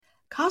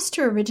Costs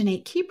to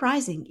originate keep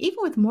rising, even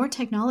with more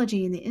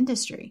technology in the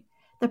industry.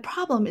 The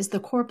problem is the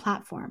core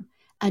platform.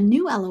 A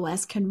new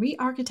LOS can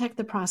re-architect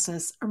the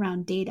process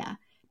around data,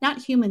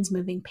 not humans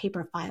moving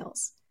paper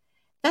files.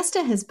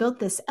 Vesta has built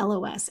this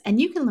LOS, and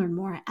you can learn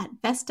more at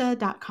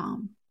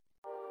Vesta.com.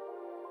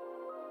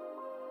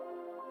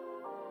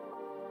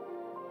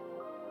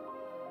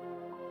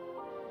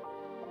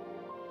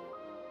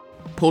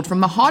 Pulled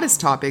from the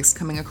hottest topics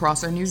coming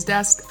across our news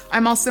desk,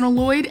 I'm Alcina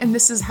Lloyd, and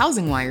this is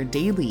Housing Wire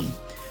Daily.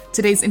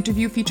 Today's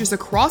interview features a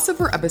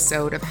crossover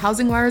episode of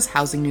Housing Wire's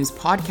Housing News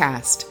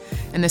podcast.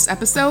 In this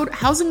episode,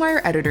 Housing Wire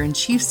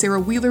editor-in-chief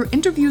Sarah Wheeler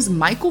interviews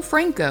Michael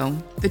Franco,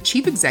 the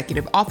chief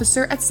executive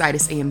officer at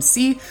Sidus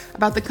AMC,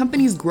 about the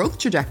company's growth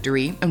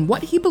trajectory and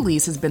what he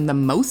believes has been the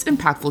most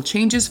impactful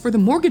changes for the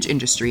mortgage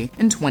industry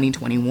in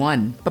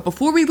 2021. But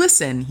before we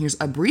listen, here's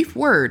a brief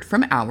word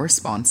from our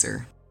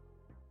sponsor.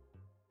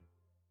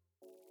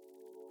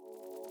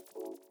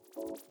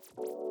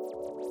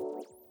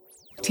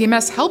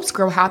 TMS helps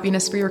grow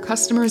happiness for your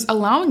customers,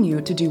 allowing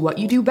you to do what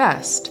you do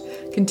best,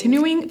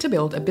 continuing to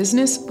build a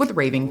business with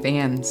raving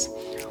fans.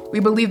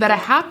 We believe that a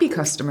happy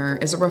customer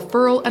is a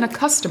referral and a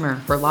customer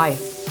for life.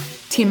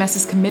 TMS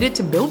is committed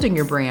to building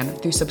your brand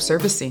through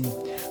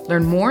subservicing.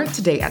 Learn more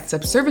today at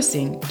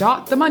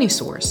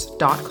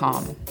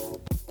subservicing.themoneysource.com.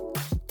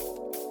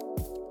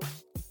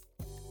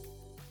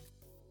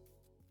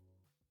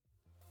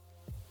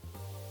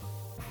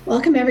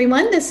 Welcome,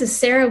 everyone. This is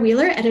Sarah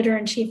Wheeler,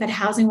 editor-in-chief at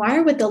Housing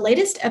Wire, with the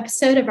latest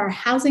episode of our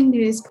Housing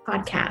News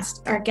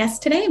podcast. Our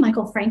guest today,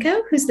 Michael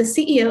Franco, who's the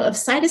CEO of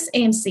Sidus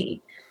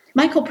AMC.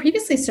 Michael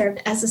previously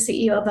served as the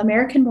CEO of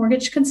American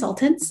Mortgage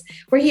Consultants,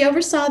 where he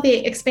oversaw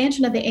the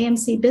expansion of the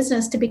AMC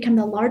business to become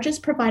the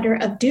largest provider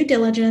of due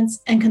diligence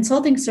and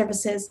consulting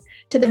services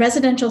to the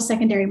residential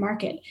secondary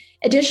market.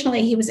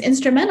 Additionally, he was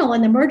instrumental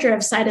in the merger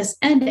of Sidus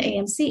and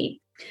AMC.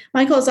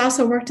 Michael has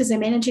also worked as a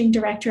managing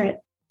director at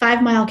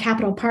 5 Mile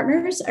Capital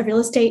Partners, a real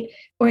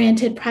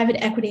estate-oriented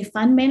private equity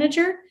fund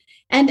manager,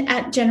 and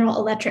at General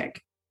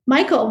Electric.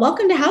 Michael,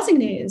 welcome to Housing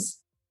News.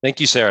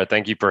 Thank you, Sarah.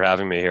 Thank you for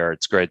having me here.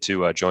 It's great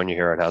to join you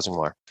here at Housing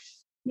Wire.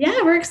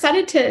 Yeah, we're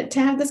excited to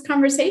have this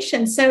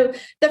conversation. So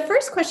the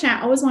first question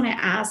I always want to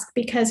ask,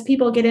 because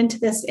people get into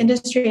this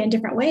industry in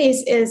different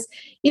ways, is,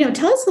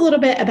 tell us a little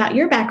bit about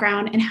your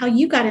background and how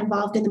you got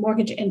involved in the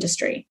mortgage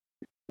industry.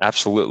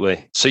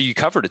 Absolutely. So you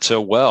covered it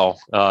so well,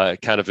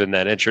 kind of in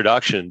that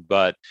introduction,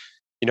 but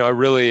I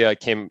really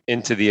came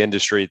into the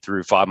industry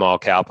through 5 Mile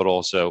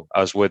Capital. So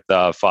I was with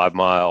 5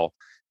 Mile,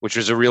 which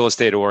was a real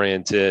estate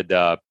oriented,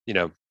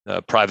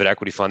 private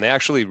equity fund. They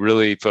actually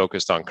really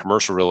focused on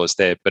commercial real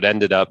estate, but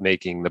ended up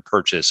making the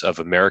purchase of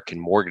American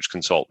Mortgage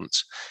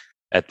Consultants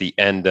at the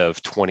end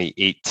of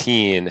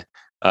 2018.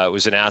 It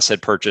was an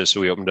asset purchase. So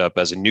we opened up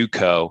as a new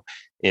co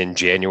in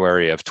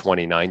January of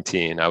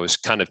 2019. I was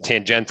kind of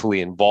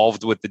tangentially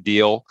involved with the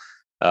deal.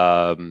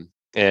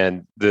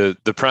 And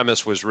the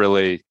premise was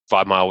really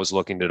 5 Mile was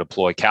looking to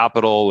deploy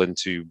capital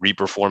into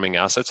reperforming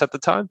assets at the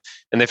time.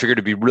 And they figured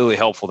it'd be really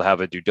helpful to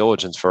have a due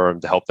diligence firm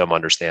to help them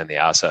understand the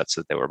assets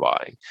that they were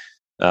buying.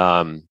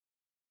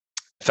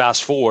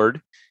 Fast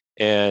forward,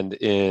 and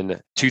in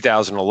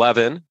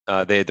 2011,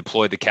 they had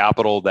deployed the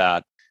capital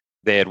that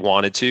they had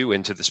wanted to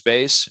into the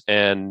space.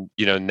 And,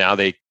 now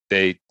they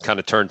kind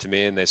of turned to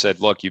me and they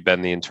said, look, you've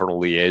been the internal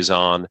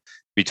liaison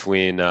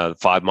between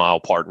 5 Mile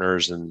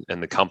Partners and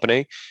the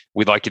company.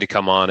 We'd like you to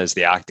come on as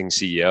the acting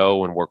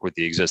CEO and work with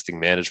the existing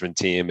management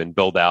team and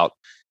build out,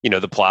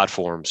 the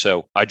platform.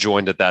 So I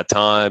joined at that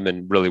time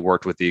and really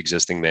worked with the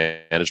existing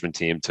management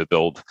team to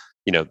build,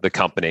 the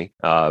company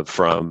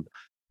from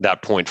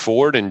that point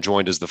forward, and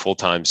joined as the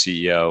full-time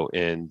CEO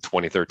in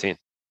 2013.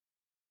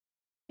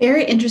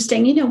 Very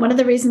interesting. One of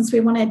the reasons we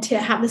wanted to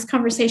have this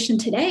conversation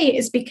today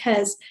is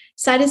because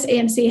Sidus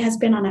AMC has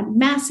been on a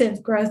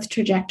massive growth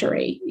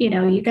trajectory.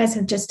 You guys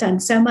have just done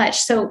so much.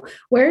 So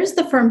where is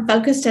the firm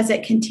focused as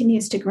it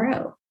continues to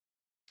grow?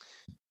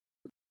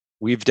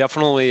 We've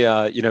definitely,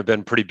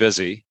 been pretty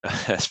busy,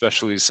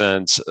 especially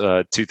since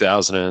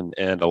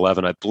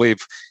 2011. I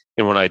believe,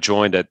 when I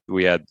joined it,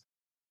 we had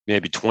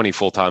maybe 20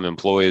 full-time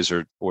employees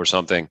or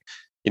something.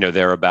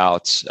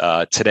 Thereabouts.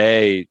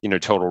 Today,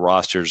 total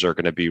rosters are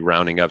going to be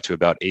rounding up to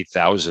about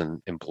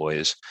 8,000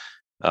 employees.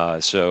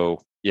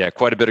 So yeah,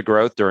 quite a bit of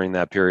growth during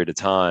that period of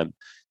time.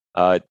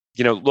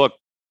 Look,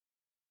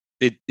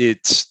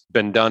 it's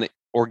been done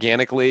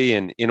organically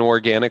and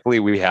inorganically.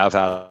 We have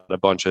had a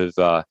bunch of,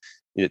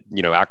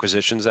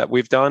 acquisitions that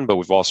we've done, but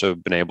we've also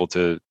been able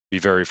to be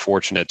very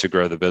fortunate to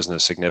grow the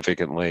business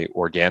significantly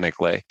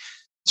organically.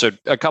 So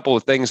a couple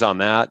of things on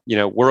that.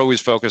 We're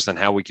always focused on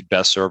how we could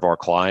best serve our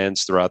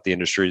clients throughout the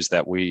industries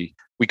that we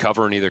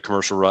cover in either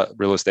commercial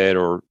real estate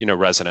or,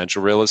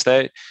 residential real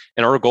estate.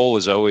 And our goal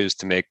is always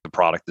to make the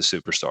product the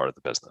superstar of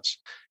the business.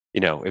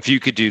 If you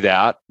could do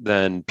that,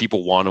 then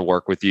people want to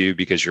work with you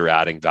because you're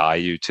adding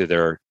value to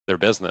their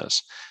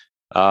business.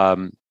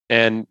 And,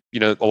 a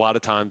lot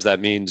of times that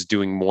means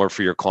doing more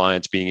for your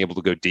clients, being able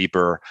to go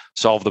deeper,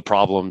 solve the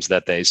problems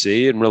that they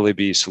see, and really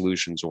be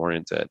solutions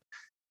oriented.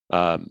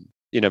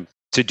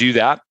 To do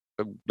that,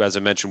 as I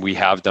mentioned, we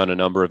have done a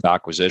number of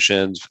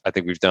acquisitions. I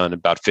think we've done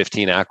about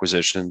 15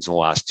 acquisitions in the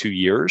last 2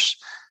 years.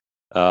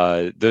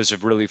 Those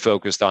have really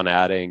focused on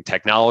adding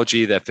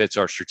technology that fits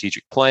our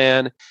strategic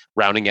plan,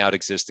 rounding out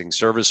existing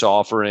service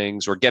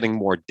offerings, or getting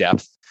more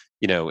depth,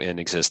 in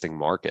existing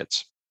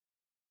markets.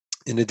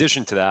 In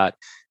addition to that,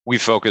 we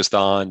focused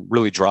on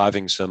really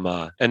driving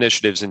some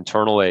initiatives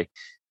internally.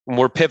 And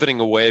we're pivoting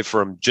away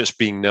from just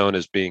being known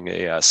as being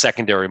a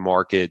secondary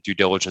market due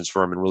diligence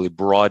firm and really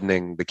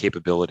broadening the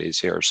capabilities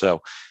here.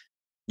 So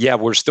yeah,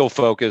 we're still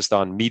focused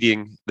on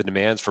meeting the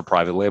demands for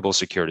private label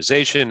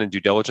securitization and due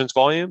diligence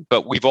volume,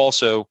 but we've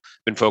also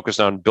been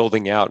focused on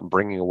building out and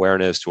bringing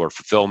awareness to our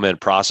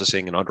fulfillment,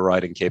 processing, and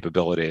underwriting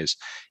capabilities.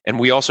 And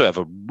we also have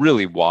a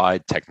really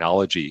wide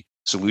technology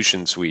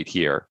solution suite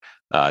here.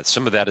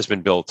 Some of that has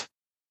been built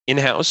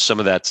in-house, some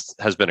of that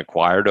has been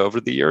acquired over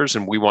the years,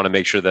 and we want to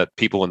make sure that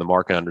people in the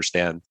market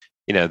understand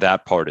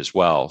that part as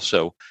well.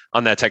 So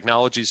on that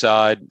technology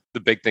side, the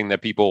big thing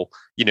that people,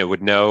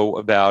 would know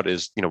about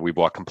is, we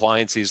bought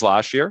Compliances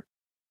last year,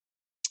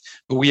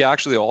 but we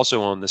actually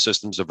also own the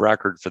systems of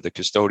record for the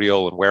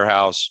custodial and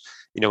warehouse,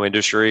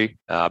 industry.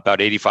 About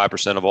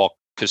 85% of all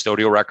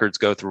custodial records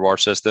go through our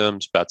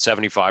systems. About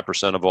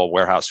 75% of all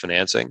warehouse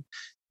financing,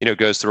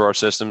 goes through our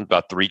systems.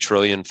 About 3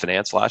 trillion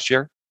financed last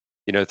year,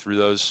 through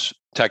those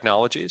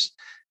technologies.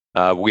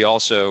 We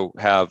also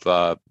have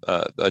a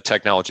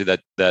technology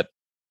that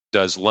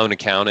does loan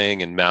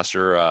accounting and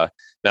master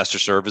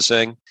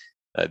servicing.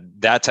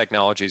 That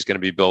technology is going to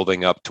be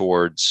building up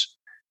towards,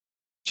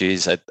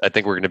 I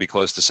think we're going to be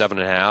close to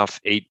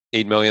 7.5,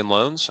 8 million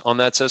loans on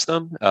that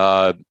system,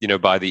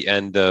 by the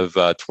end of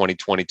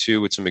 2022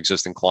 with some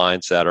existing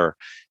clients that are,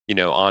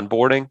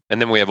 onboarding.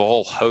 And then we have a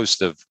whole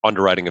host of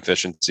underwriting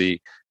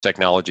efficiency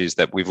technologies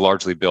that we've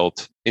largely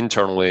built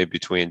internally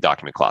between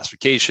document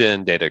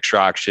classification, data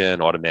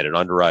extraction, automated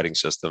underwriting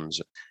systems,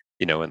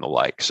 and the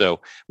like. So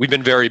we've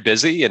been very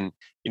busy, and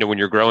when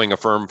you're growing a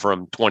firm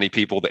from 20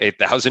 people to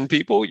 8,000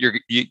 people,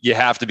 you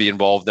have to be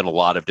involved in a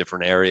lot of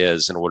different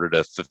areas in order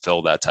to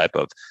fulfill that type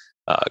of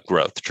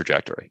growth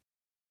trajectory.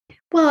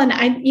 Well,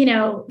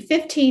 and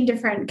 15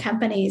 different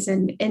companies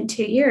in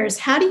 2 years.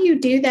 How do you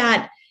do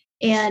that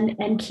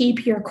and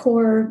keep your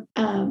core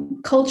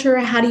culture?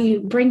 How do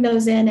you bring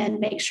those in and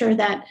make sure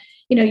that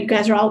you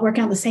guys are all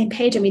working on the same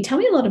page? I mean, tell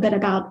me a little bit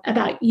about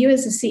you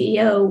as a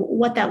CEO,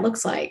 what that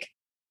looks like.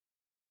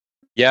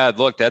 Yeah,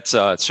 look, that's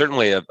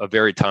certainly a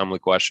very timely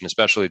question,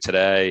 especially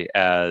today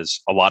as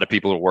a lot of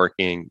people are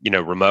working,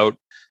 remote.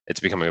 It's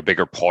becoming a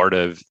bigger part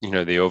of,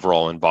 the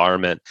overall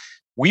environment.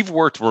 We've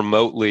worked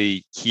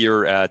remotely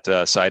here at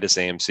Citus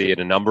AMC in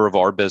a number of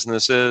our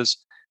businesses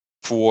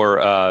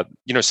for,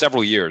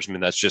 several years. I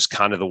mean, that's just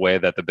kind of the way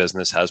that the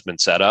business has been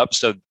set up.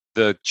 So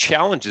the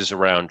challenges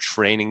around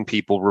training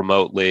people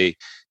remotely,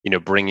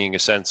 bringing a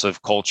sense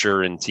of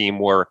culture and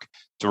teamwork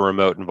to a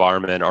remote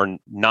environment are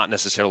not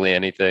necessarily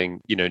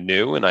anything,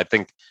 new. And I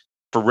think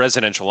for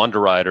residential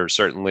underwriters,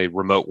 certainly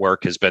remote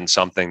work has been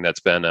something that's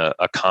been a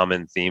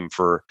common theme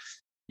for,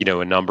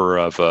 a number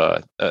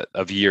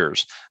of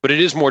years. But it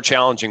is more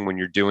challenging when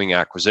you're doing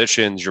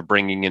acquisitions, you're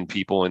bringing in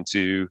people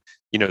into,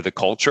 the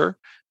culture.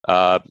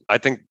 I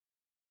think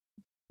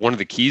one of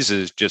the keys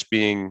is just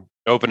being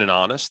open and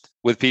honest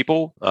with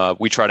people.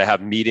 We try to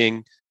have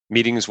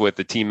meetings with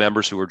the team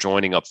members who are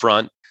joining up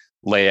front,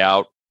 lay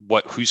out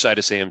who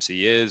Citus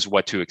AMC is,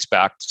 what to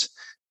expect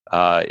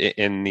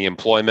in the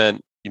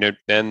employment,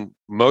 and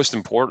most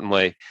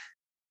importantly,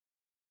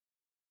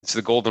 it's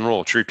the golden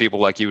rule: treat people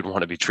like you would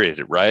want to be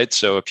treated, right?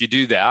 So if you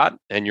do that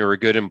and you're a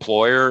good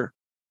employer,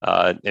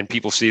 and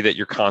people see that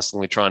you're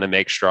constantly trying to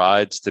make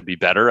strides to be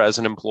better as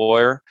an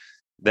employer,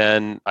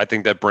 then I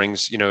think that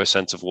brings, a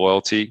sense of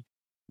loyalty,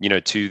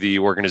 to the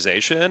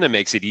organization, and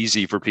makes it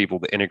easy for people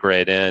to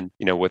integrate in,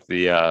 with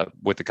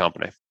the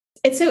company.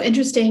 It's so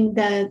interesting,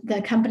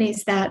 the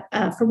companies that,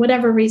 for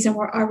whatever reason,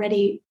 were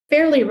already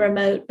fairly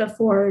remote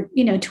before,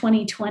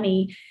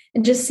 2020,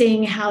 and just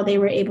seeing how they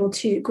were able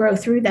to grow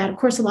through that. Of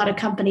course, a lot of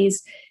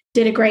companies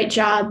did a great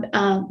job,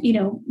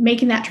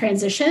 making that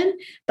transition,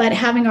 but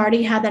having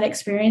already had that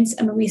experience,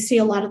 I mean, we see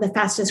a lot of the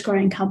fastest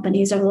growing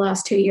companies over the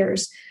last 2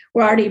 years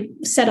were already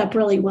set up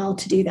really well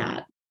to do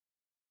that.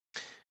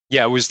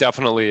 Yeah, it was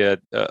definitely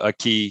a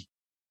key,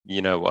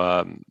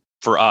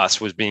 for us,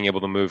 was being able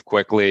to move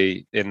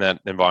quickly in that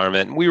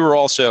environment. And we were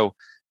also,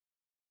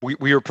 we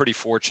were pretty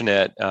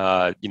fortunate,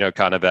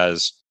 kind of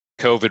as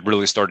COVID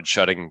really started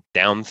shutting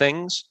down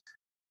things.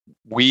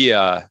 We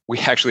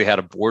actually had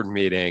a board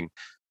meeting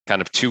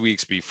kind of 2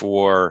 weeks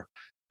before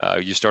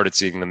you started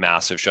seeing the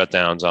massive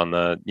shutdowns on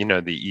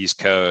the East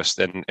Coast,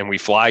 and we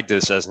flagged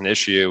this as an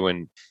issue,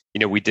 and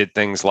we did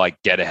things like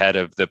get ahead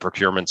of the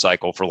procurement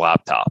cycle for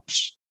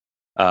laptops,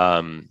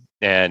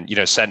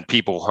 and sent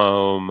people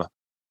home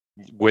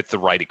with the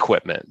right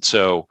equipment.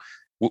 So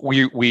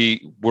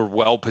we were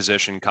well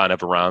positioned kind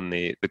of around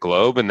the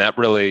globe, and that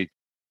really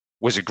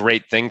was a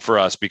great thing for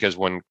us, because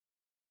when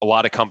a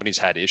lot of companies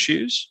had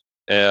issues,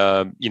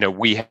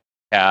 we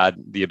had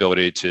the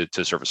ability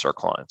to service our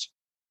clients.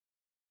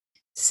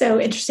 So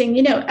interesting.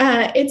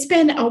 It's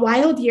been a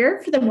wild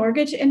year for the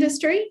mortgage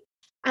industry.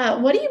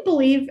 What do you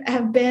believe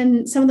have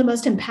been some of the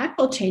most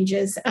impactful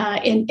changes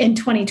in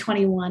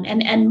 2021?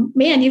 And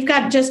man, you've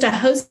got just a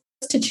host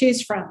to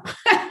choose from.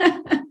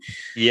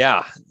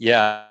 Yeah.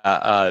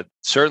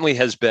 Certainly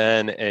has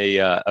been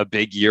a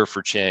big year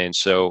for change.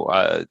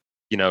 So,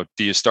 do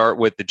you start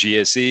with the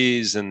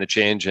GSEs and the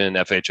change in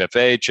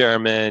FHFA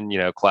chairman?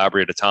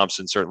 Calabria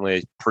Thompson,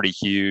 certainly pretty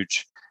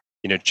huge,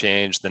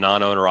 change. The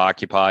non-owner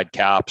occupied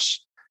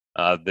caps,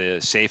 the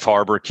safe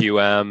harbor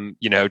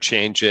QM,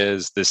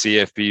 changes, the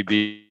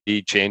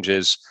CFPB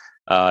changes,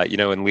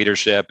 in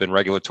leadership and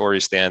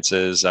regulatory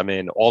stances. I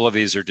mean, all of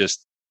these are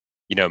just,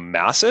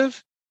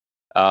 massive.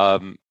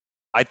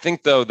 I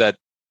think, though, that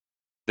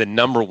the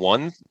number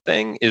one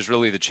thing is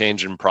really the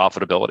change in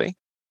profitability.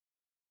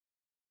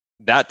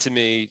 That, to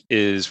me,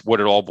 is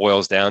what it all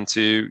boils down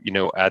to.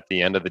 At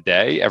the end of the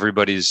day,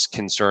 everybody's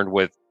concerned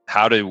with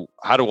how do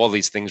all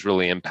these things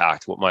really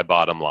impact what my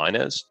bottom line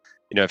is.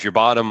 If your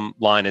bottom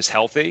line is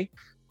healthy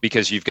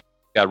because you've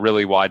got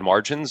really wide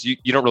margins, you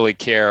don't really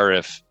care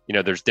if,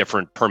 there's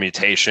different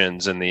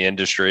permutations in the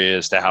industry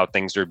as to how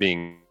things are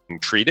being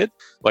treated.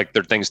 Like,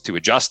 there are things to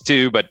adjust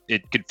to, but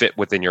it could fit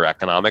within your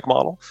economic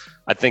model.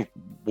 I think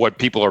what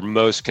people are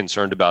most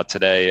concerned about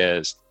today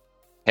is,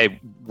 hey,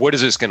 what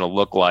is this going to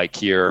look like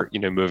here,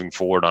 moving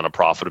forward on a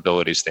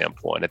profitability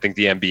standpoint? I think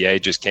the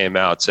MBA just came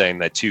out saying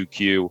that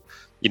 2Q,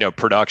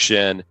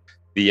 production,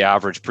 the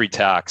average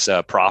pre-tax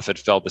profit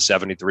fell to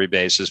 73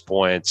 basis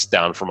points,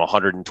 down from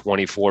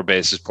 124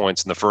 basis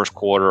points in the first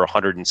quarter,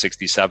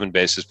 167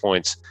 basis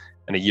points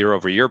in a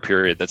year-over-year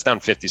period. That's down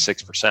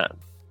 56%.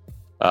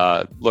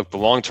 Look, the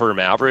long-term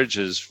average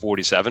is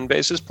 47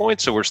 basis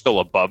points, so we're still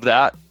above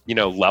that,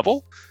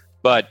 level.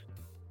 But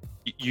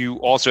you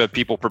also have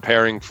people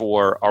preparing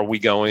for, are we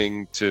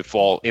going to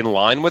fall in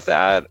line with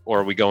that,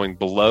 or are we going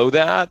below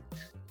that?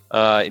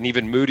 And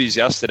even Moody's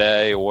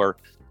yesterday or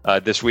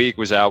this week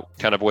was out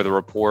kind of with a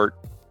report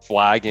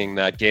flagging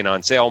that gain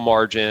on sale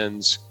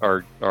margins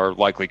are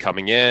likely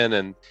coming in,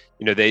 and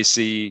they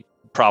see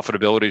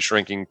profitability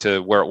shrinking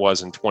to where it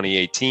was in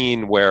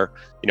 2018, where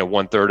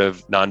 1/3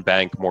 of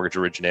non-bank mortgage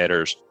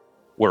originators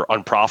were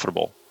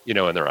unprofitable, in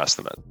their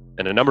estimate.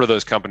 And a number of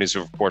those companies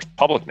are, of course,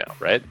 public now,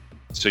 right?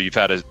 So you've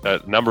had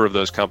a number of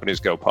those companies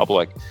go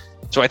public.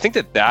 So I think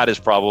that is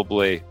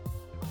probably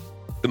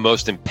the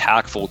most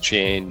impactful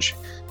change,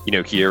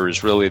 here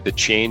is really the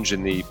change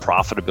in the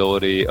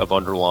profitability of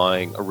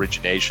underlying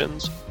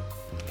originations.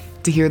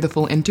 To hear the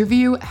full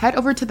interview, head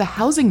over to the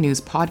Housing News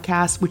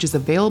podcast, which is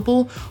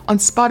available on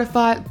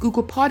Spotify,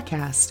 Google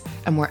Podcasts,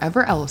 and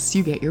wherever else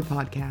you get your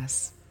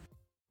podcasts.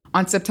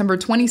 On September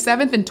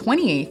 27th and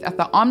 28th at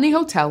the Omni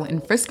Hotel in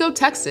Frisco,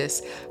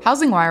 Texas,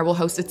 Housing Wire will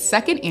host its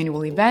second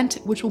annual event,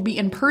 which will be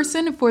in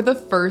person for the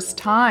first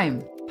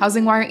time.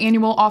 Housing Wire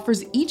Annual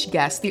offers each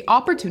guest the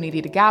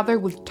opportunity to gather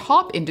with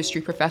top industry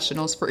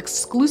professionals for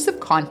exclusive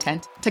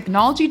content,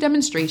 technology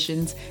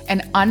demonstrations,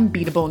 and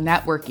unbeatable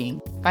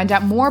networking. Find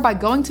out more by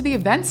going to the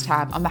Events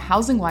tab on the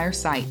Housing Wire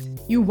site.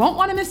 You won't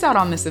want to miss out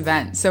on this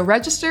event, so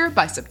register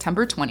by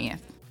September 20th.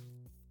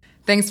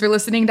 Thanks for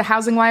listening to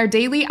Housing Wire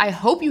Daily. I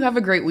hope you have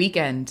a great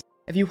weekend.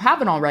 If you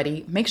haven't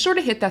already, make sure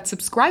to hit that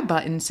subscribe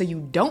button so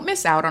you don't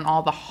miss out on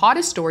all the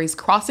hottest stories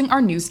crossing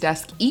our news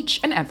desk each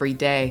and every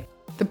day.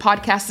 The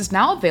podcast is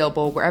now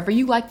available wherever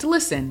you like to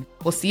listen.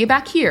 We'll see you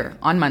back here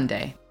on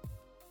Monday.